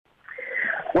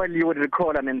Well, you would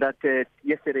recall, that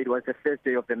yesterday it was the first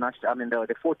day of the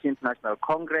the 14th National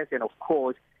Congress, and of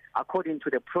course, according to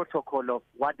the protocol of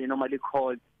what they normally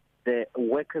call the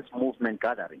Workers' Movement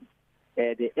Gathering,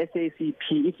 the SACP,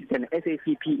 if it's an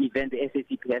SACP event, the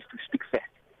SACP has to speak first,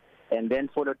 and then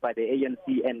followed by the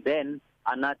ANC, and then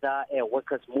another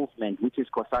workers' movement, which is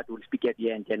COSATU, will speak at the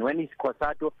end. And when it's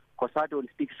COSATU will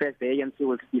speak first, the ANC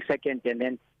will speak second, and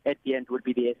then at the end will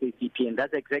be the SACP, and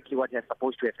that's exactly what is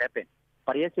supposed to have happened.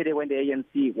 But yesterday, when the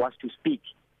ANC was to speak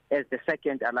as the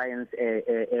second alliance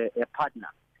partner,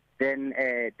 then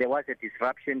there was a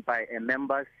disruption by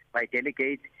members, by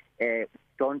delegates,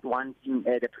 don't want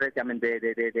the president,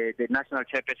 the national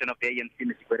chairperson of the ANC,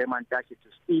 Mr. Gwede Mantashe,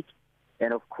 to speak.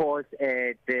 And of course,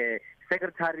 the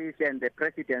secretaries and the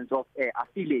presidents of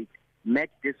affiliates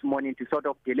met this morning to sort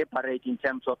of deliberate in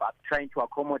terms of trying to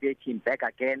accommodate him back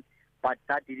again. But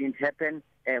that didn't happen.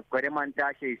 Gwede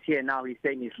Mantashe is here now. He's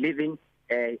saying he's leaving.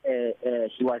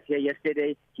 He was here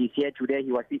yesterday. He's here today.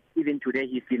 Even today,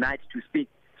 he's denied to speak.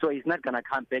 So he's not going to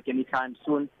come back anytime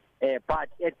soon. But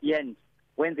at the end,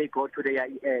 when they go to the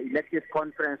elective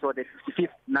conference or the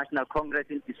 55th National Congress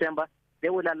in December, they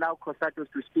will allow COSATU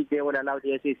to speak. They will allow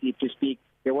the SAC to speak.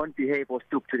 They won't behave or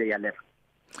stoop to their level.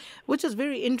 Which is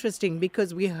very interesting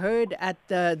because we heard at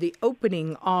the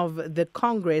opening of the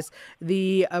Congress,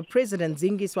 the President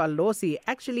Zingiswa Losi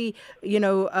actually,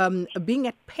 being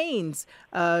at pains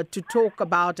to talk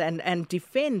about and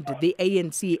defend the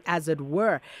ANC, as it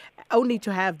were, only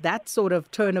to have that sort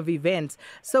of turn of events.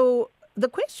 So the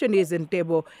question is,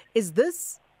 Ntebo, is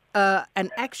this an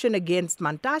action against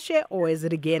Mantashe or is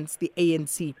it against the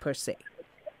ANC per se?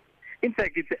 In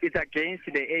fact, it's against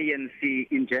the ANC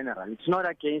in general. It's not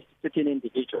against certain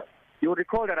individuals. You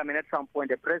recall that, at some point,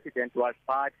 the president was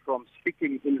barred from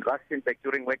speaking in Rustenburg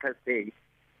during Workers' Day.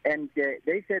 And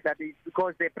they said that it's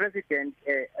because the president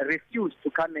refused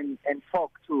to come and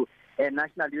talk to a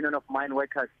National Union of Mine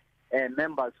Workers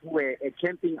members who were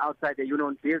camping outside the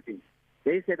union building.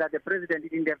 They said that the president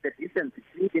didn't have the decency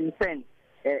to even send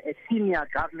a senior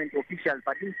government official,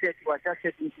 but instead he was just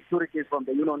taking securities from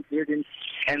the union building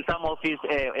and some of his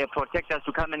protectors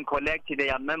to come and collect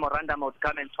their memorandum or to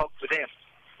come and talk to them.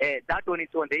 That on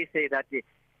its own, they say that it's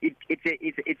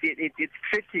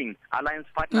treating alliance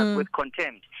partners with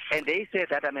contempt. And they say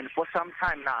that, for some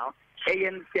time now, the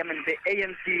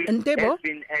ANC has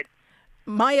been...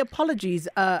 My apologies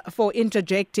for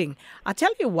interjecting. I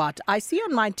tell you what, I see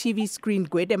on my TV screen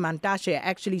Gwede Mantashe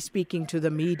actually speaking to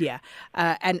the media.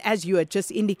 And as you had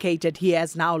just indicated, he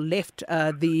has now left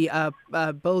the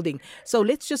building. So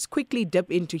let's just quickly dip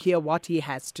in to hear what he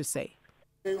has to say.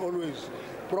 They always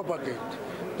propagate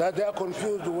that they are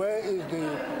confused where is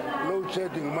the load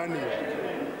shedding money.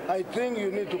 I think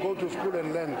you need to go to school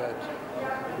and learn that.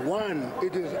 One,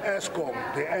 it is ESCOM,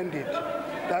 they end it.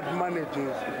 That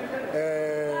manages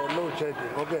load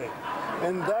shedding, okay?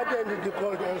 And that entity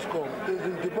called ESCOM is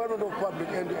in Department of Public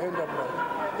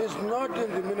Enterprise. It's not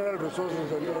in the Mineral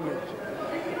Resources and Energy.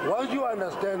 Once you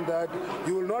understand that,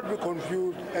 you will not be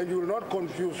confused and you will not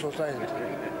confuse society.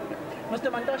 Mr.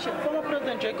 Mantashe, former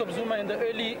President Jacob Zuma in the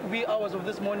early wee hours of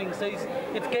this morning says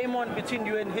it came on between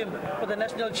you and him for the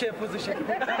national chair position.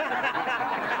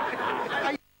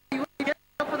 Are you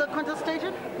up for the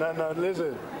contestation? No,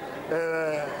 listen.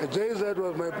 JZ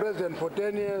was my president for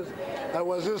 10 years. I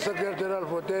was his secretary general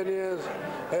for 10 years.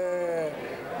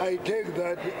 I take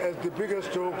that as the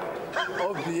biggest joke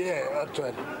of the year,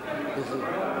 actually.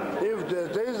 If the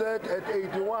JZ at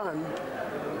 81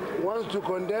 wants to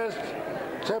contest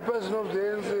chairperson of the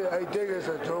ANC, I take it as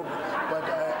a joke, but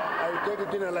I take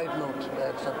it in a light note. I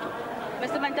accept it.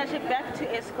 Mr. Mantashe, back to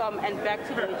ESCOM and back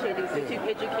to load shedding, since you've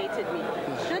educated me.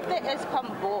 Should the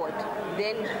ESCOM board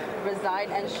then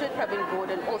resign, and should Pravin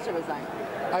Gordhan also resign?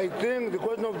 I think the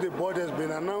question of the board has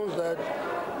been announced that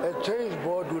a change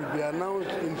board will be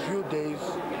announced in few days.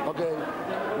 Okay,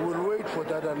 we'll wait for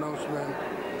that announcement.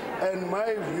 And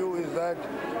my view is that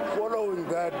following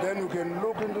that, then we can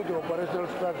look into the operational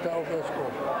structure of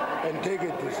ESCOM and take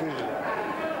a decision.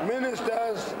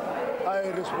 Ministers are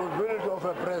a responsibility of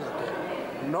a president,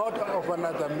 not of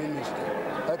another minister.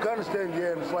 I can't stand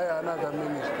here and fire another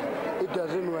minister. It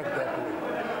doesn't work that way.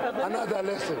 Another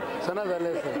lesson. It's another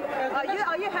lesson.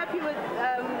 Are you happy with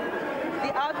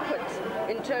the output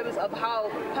in terms of how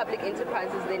public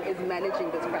enterprises then is managing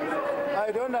this crisis?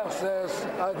 I don't access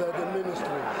other the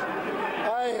ministries.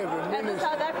 I have a ministry.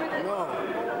 South Africa? No.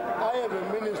 I have a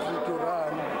ministry to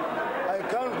run. I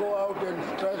can't go out and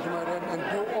stretch my hand and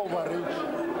do overreach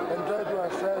and try to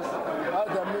assess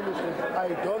other ministries. I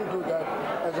don't do that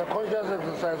as a conscious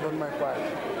exercise on my part.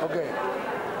 Okay.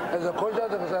 As a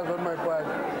conscious exercise on my part,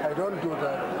 I don't do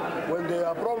that. when there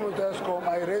are problems with ESCOM,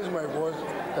 I raise my voice.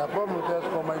 There are problems with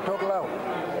ESCOM, I talk loud.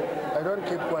 I don't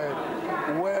keep quiet.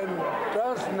 When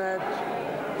Transnet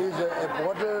is a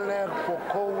bottleneck for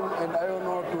coal and iron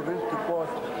ore to reach the port,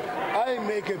 I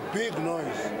make a big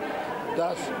noise.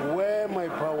 That's where my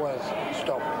powers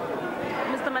stop.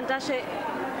 Mr. Mantashe,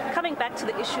 coming back to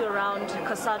the issue around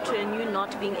COSATU and you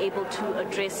not being able to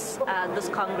address this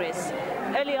Congress,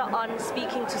 earlier on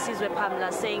speaking to Sizwe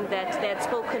Pamla saying that they had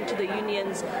spoken to the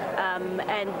unions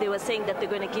and they were saying that they're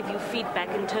going to give you feedback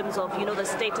in terms of, you know, the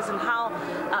status and how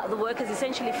the workers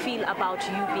essentially feel about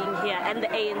you being here and the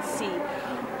ANC.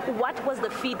 What was the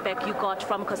feedback you got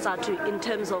from COSATU in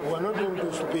terms of... We're not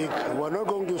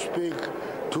going to speak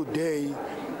today,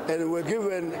 and we're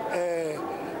given a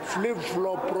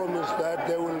flip-flop promise that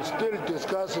they will still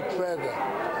discuss it further.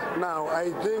 Now,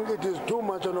 I think it is too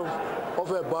much of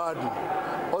a burden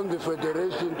on the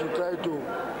Federation to try to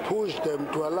push them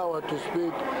to allow her to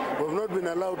speak. We've not been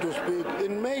allowed to speak.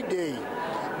 In May Day,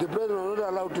 the President was not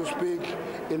allowed to speak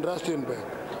in Rustenburg.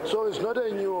 So it's not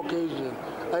a new occasion.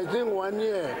 I think 1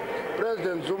 year,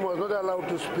 President Zuma was not allowed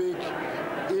to speak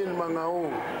in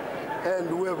Mangaung.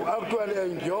 And we have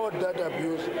actually endured that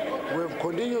abuse. We have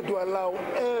continued to allow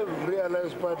every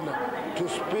alliance partner to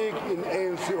speak in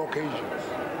ANC occasions.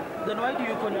 Then why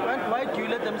do you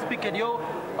let them speak at your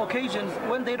occasions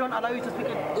when they don't allow you to speak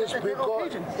at their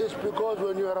occasions? It's because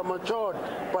when you are a matured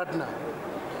partner,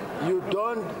 you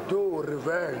don't do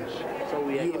revenge. So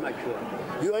we are immature.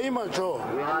 You are immature.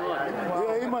 You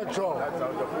are immature.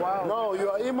 No, you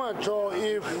are immature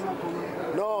if...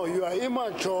 No, you are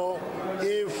immature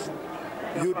if...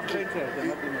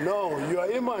 No, you are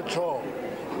immature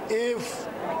if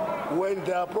when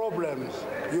there are problems,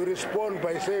 you respond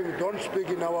by saying, don't speak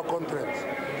in our conference.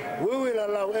 We will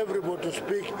allow everybody to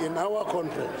speak in our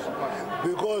conference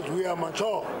because we are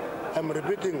mature. I'm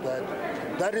repeating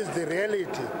that. That is the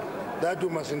reality that we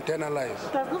must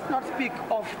internalize. Does this not speak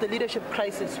of the leadership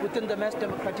crisis within the mass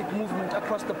democratic movement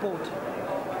across the board?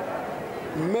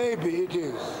 Maybe it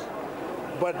is,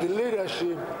 but the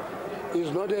leadership is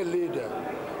not a leader.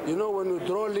 You know, when you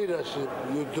draw leadership,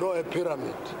 you draw a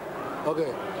pyramid.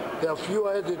 Okay, there are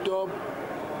fewer at the top,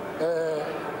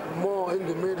 more in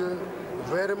the middle,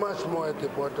 very much more at the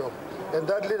bottom. And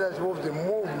that leadership of the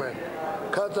movement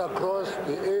cuts across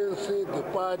the ANC, the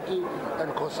party,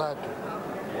 and COSATU.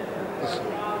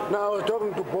 Now, I was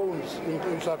talking to Bones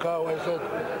in Sakao. I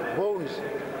said, Bones,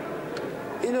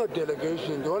 in your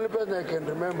delegation, the only person I can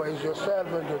remember is yourself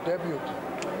and your deputy.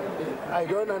 I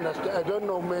don't understand, I don't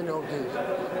know many of these,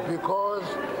 because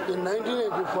in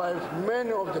 1985,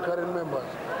 many of the current members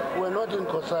were not in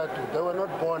COSATU, they were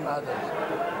not born others.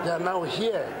 They are now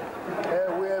here.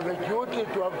 We have a duty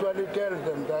to actually tell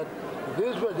them that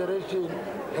this federation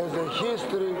has a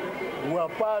history, we are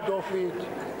part of it,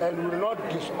 and will not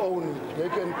disown it. They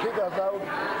can kick us out,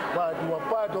 but we are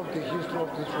part of the history of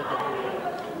this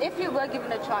federation. If you were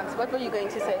given a chance, what were you going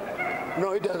to say?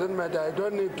 No, it doesn't matter. I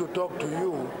don't need to talk to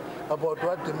you about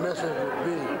what the message would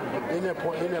be in a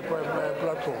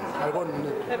platform. I don't need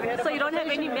to. So you don't have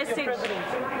any message?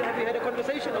 Have you had a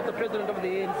conversation with the president of the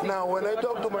ANC? Now, when I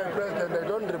talk to my president, I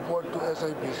don't report to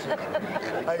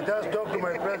SABC. I just talk to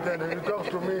my president and he talks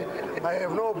to me. I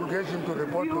have no obligation to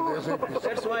report to the SABC.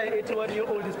 That's why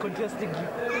 81-year-old is contesting you.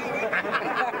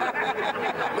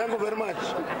 Thank you very much.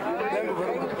 Thank you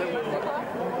very much.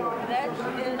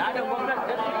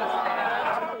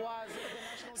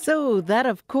 So that,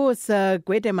 of course,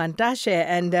 Gwede Mantashe,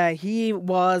 and he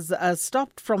was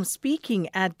stopped from speaking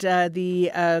at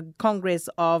the Congress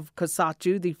of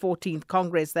COSATU, the 14th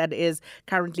Congress that is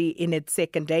currently in its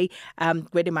second day.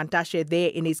 Gwede Mantashe there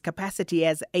in his capacity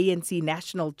as ANC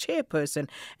National Chairperson.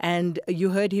 And you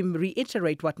heard him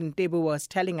reiterate what Ntebo was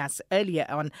telling us earlier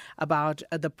on about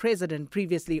the president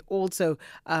previously also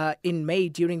in May,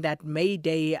 during that May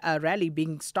Day rally,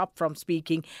 being stopped from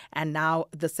speaking. And now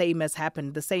the same has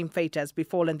happened. The same fate has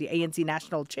befallen the ANC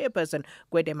National Chairperson,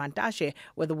 Gwede Mantashe,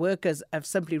 where the workers have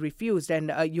simply refused. And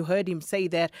you heard him say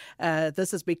that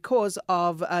this is because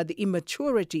of the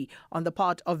immaturity on the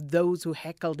part of those who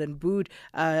heckled and booed,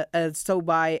 so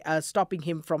by stopping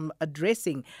him from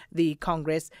addressing the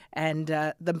Congress. And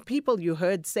the people you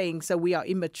heard saying, so we are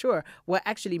immature, were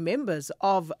actually members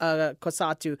of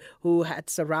COSATU who had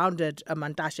surrounded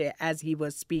Mantashe as he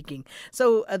was speaking.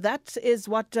 So that is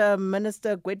what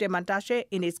Minister Gwede Mantashe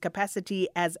in in his capacity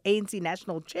as ANC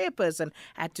National Chairperson,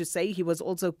 had to say. He was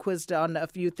also quizzed on a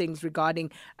few things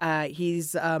regarding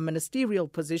his ministerial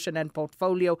position and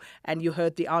portfolio, and you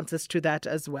heard the answers to that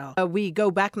as well. We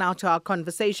go back now to our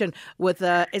conversation with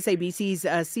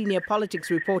SABC's senior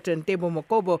politics reporter, Ntebo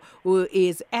Mokobo, who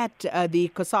is at the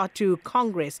COSATU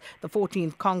Congress, the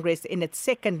 14th Congress, in its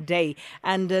second day.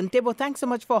 And Ntebo, thanks so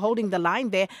much for holding the line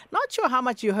there. Not sure how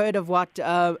much you heard of what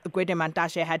Gwede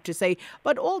Mantashe had to say,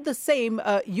 but all the same,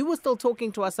 you were still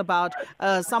talking to us about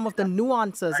some of the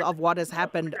nuances of what has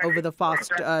happened over the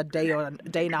past day or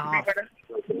day and a half.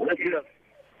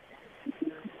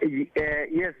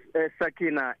 Yes,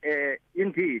 Sakina,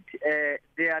 indeed.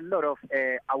 There are a lot of,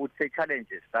 I would say,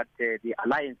 challenges that the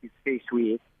alliance is faced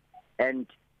with. And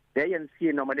the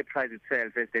ANC normally prides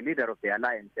itself as the leader of the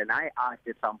alliance. And I asked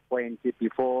at some point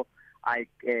before I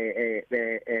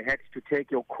had to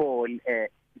take your call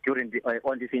during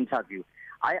on this interview,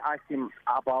 I asked him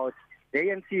about the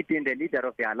ANC being the leader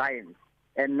of the alliance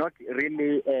and not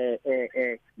really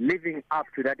living up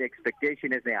to that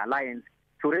expectation as the alliance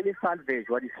to really salvage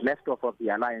what is left of the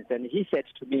alliance. And he said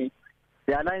to me,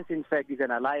 the alliance, in fact, is an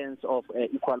alliance of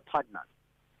equal partners.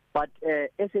 But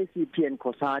SACP and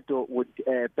COSATU would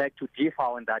beg to differ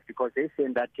on that, because they say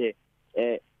that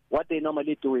what they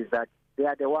normally do is that they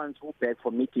are the ones who beg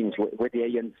for meetings with the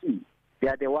ANC. They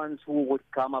are the ones who would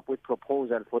come up with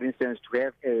proposals, for instance, to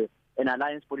have an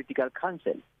alliance political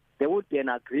council. There would be an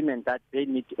agreement that they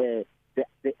need the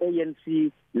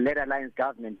ANC-led alliance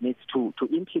government needs to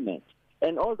implement.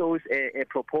 And all those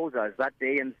proposals that the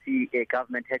ANC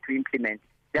government had to implement,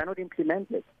 they are not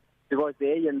implemented, because the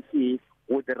ANC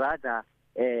would rather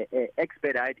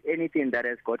expedite anything that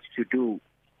has got to do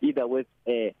either with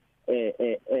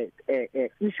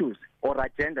issues or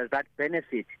agendas that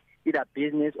benefit either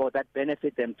business or that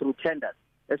benefit them through tenders,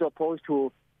 as opposed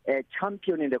to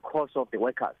championing the cause of the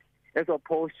workers, as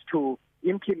opposed to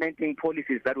implementing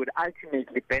policies that would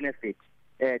ultimately benefit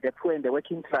the poor and the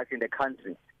working class in the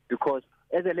country. Because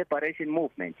as a liberation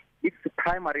movement, its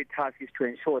primary task is to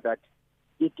ensure that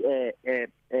it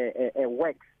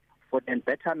works for the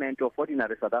betterment of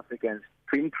ordinary South Africans,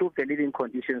 to improve the living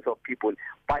conditions of people.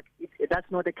 But that's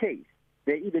not the case.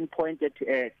 They even pointed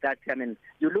that,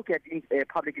 you look at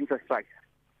public infrastructure.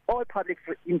 All public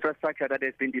infrastructure that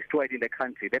has been destroyed in the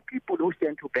country, the people who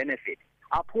stand to benefit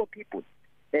are poor people.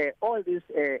 All these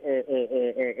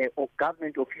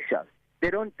government officials, they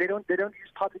don't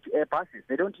use public buses,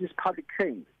 they don't use public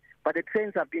trains, but the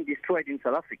trains have been destroyed in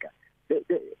South Africa.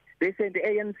 They say the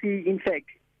ANC, in fact,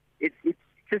 it's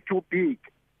just too big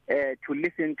to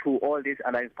listen to all these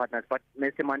alliance partners. But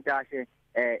Mr. Mantashe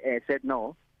said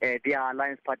no, they are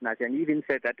alliance partners, and even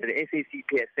said that the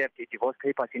SACP has served the divorce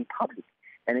papers in public.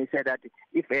 And he said that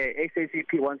if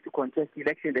SACP wants to contest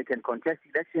election, they can contest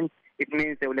election. It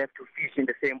means they will have to fish in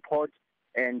the same pot,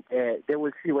 and they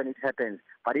will see when it happens.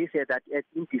 But he said that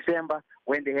in December,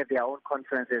 when they have their own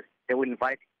conferences, they will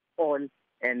invite all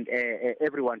and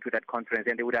everyone to that conference,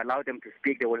 and they would allow them to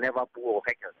speak. They will never boo or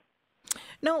heckle.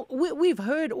 Now, we've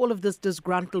heard all of this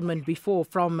disgruntlement before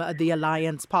from the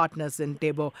alliance partners in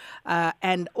Ntebo.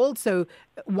 And also,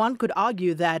 one could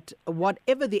argue that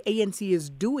whatever the ANC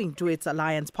is doing to its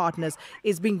alliance partners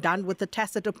is being done with the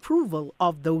tacit approval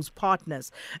of those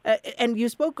partners. And you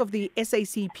spoke of the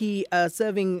SACP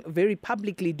serving very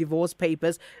publicly divorce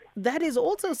papers. That is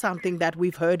also something that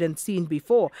we've heard and seen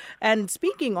before. And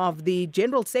speaking of the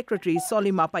General Secretary,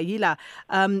 Solly Mapaila,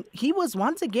 he was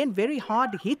once again very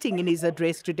hard-hitting in his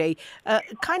address today.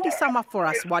 Kindly sum up for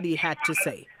us what he had to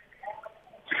say.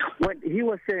 Well, he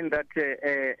was saying that,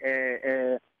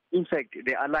 in fact,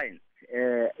 the alliance,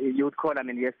 you would call,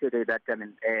 yesterday that,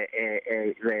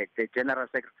 the General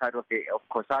Secretary of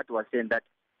COSATU was saying that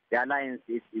the alliance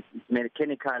is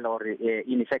mechanical or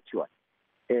ineffectual.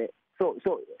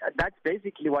 So that's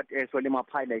basically what Solly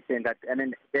Mapaila is saying, that,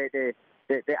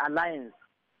 the alliance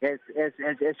has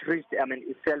reached,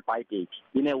 its sell-by date,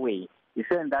 in a way. He's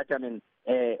saying that,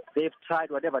 they've tried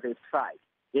whatever they've tried.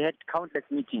 They had countless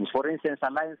meetings. For instance,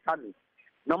 Alliance Summit.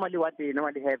 Normally what they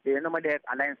normally have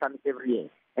Alliance Summit every year.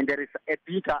 And there is a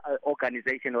bigger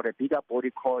organization or a bigger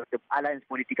body called the Alliance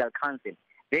Political Council.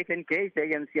 They've engaged the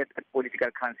ANC at that political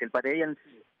council, but the ANC,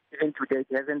 even today,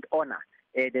 hasn't honored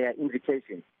their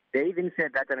invitation. They even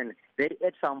said that, they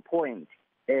at some point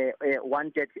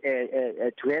wanted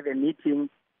to have a meeting,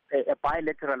 a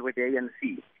bilateral with the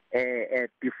ANC.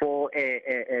 Before the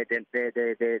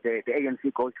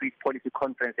ANC goes to its policy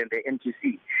conference and the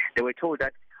NGC, they were told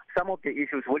that some of the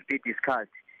issues would be discussed.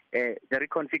 The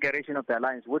reconfiguration of the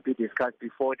alliance would be discussed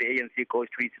before the ANC goes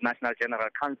to its National General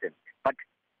Council. But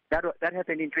that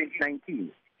happened in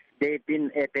 2019. they've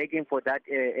been begging for that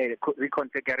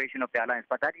reconfiguration of the alliance,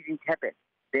 but that didn't happen.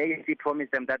 The ANC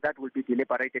promised them that will be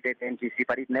deliberated at NGC,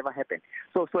 but it never happened.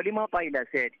 So Solima Paila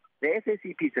said the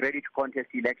SACP is ready to contest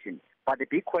the election, but the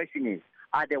big question is,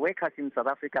 are the workers in South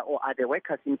Africa or are the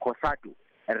workers in COSATU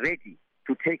ready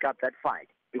to take up that fight?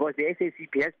 Because the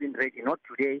SACP has been ready, not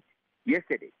today,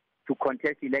 yesterday, to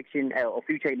contest election or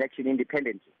future election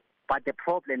independently. But the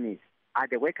problem is, are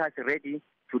the workers ready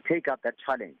to take up that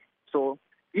challenge? So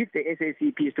if the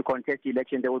SACP is to contest the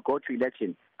election, they will go to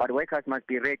election. But workers must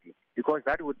be ready, because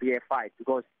that would be a fight.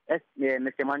 Because as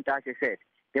Mr. Mantashe said,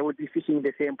 they will be fishing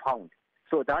the same pound.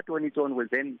 So that on its own will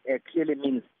then clearly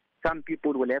mean some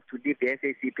people will have to leave the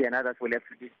SACP and others will have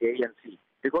to leave the ANC.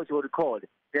 Because you will recall,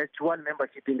 there's dual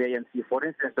membership in the ANC. For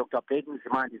instance, Dr. Peyton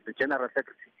Zimand is the General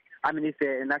Secretary. He's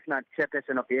the National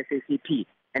Chairperson of the SACP,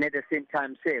 and at the same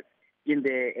time serves in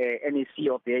the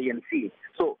NEC of the ANC.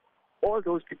 So all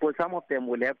those people, some of them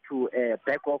will have to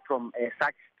back off from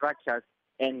such structures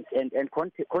and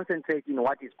concentrate in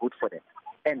what is good for them.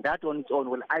 And that on its own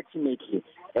will ultimately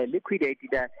liquidate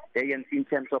the ANC in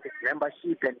terms of its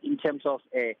membership and in terms of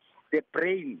the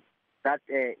brain that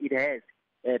it has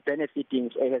has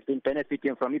been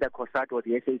benefiting from either COSATU or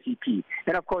the SACP.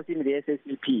 And of course, even the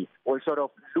SACP will sort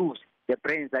of lose the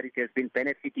brains that it has been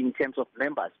benefiting in terms of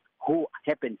members who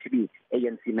happen to be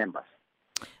ANC members.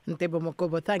 Ntebo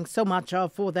Mokobo, thanks so much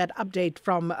for that update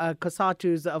from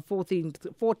COSATU's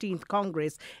 14th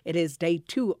Congress. It is day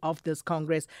 2 of this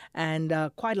Congress and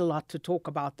quite a lot to talk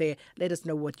about there. Let us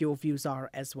know what your views are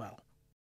as well.